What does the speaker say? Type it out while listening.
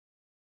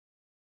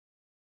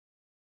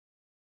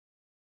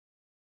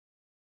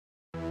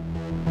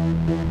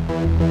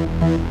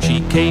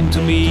came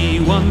to me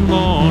one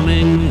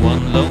morning,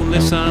 one lonely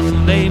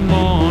Sunday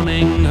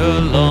morning, her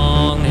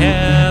long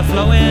hair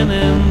flowing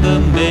in the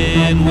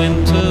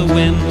midwinter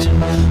wind.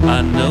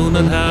 I know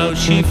not how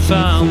she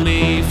found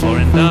me, for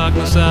in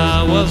darkness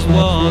I was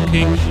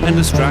walking, and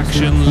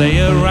distraction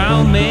lay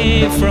around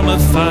me from a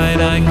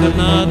fight I could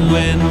not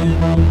win.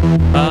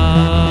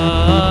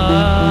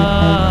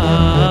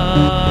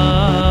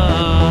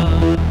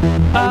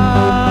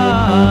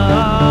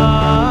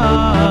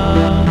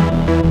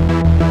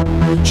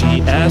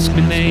 She asked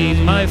me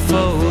name my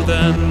foe,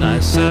 then I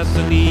said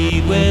the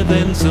need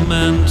within some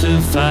men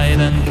to fight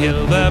and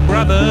kill their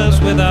brothers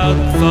without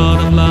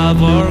thought of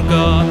love or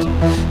God.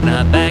 And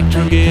I begged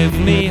her give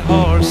me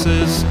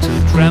horses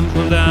to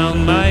trample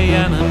down my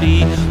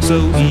enemy,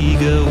 so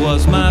eager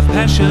was my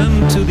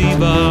passion to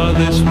devour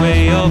this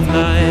way of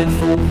life.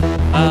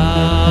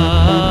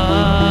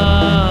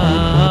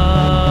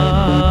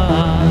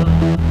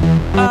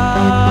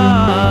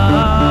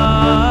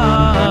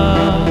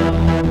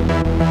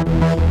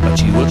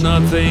 She would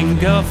not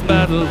think of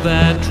battle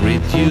that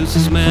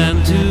reduces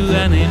man to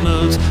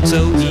animals,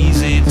 so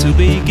easy to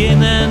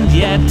begin and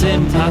yet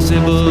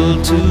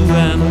impossible to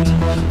end.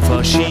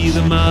 For she,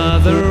 the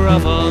mother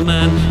of all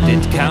men,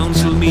 did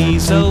counsel me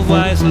so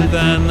wisely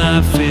then.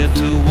 I feared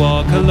to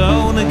walk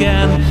alone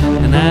again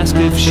and asked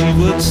if she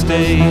would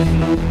stay.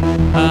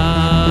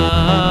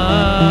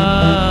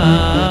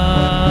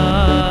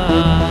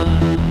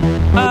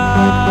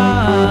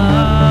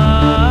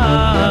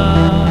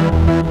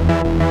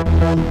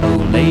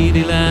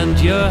 Lady, lend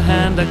your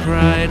hand, I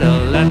cried,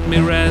 oh let me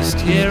rest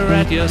here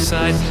at your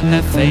side.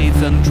 Have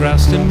faith and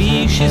trust in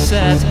me, she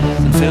said,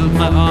 and filled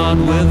my heart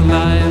with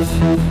life.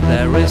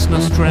 There is no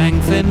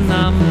strength in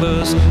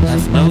numbers,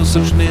 have no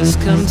such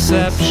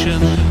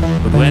misconception,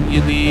 but when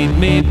you need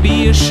me,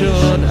 be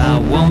assured I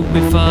won't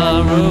be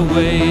far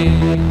away.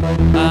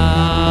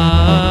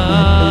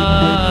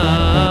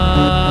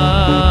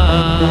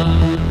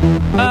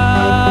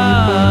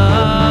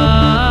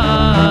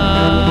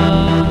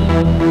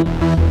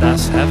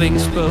 Having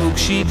spoke,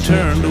 she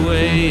turned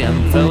away,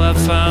 and though I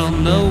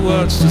found no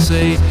words to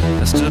say,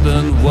 I stood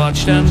and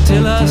watched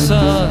until I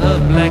saw her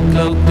black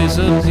cloak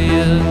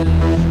disappear.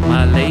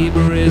 My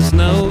labor is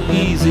no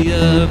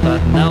easier,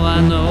 but now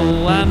I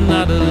know I'm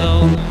not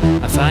alone.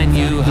 I find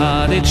you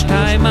hard each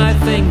time I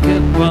think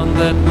upon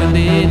that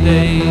windy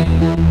day.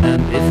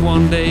 And if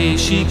one day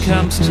she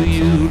comes to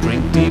you,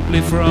 drink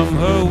deeply from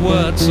her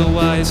words so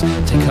wise.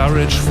 Take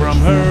courage from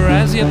her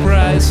as your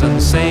prize,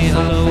 and say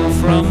hello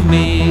from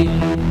me.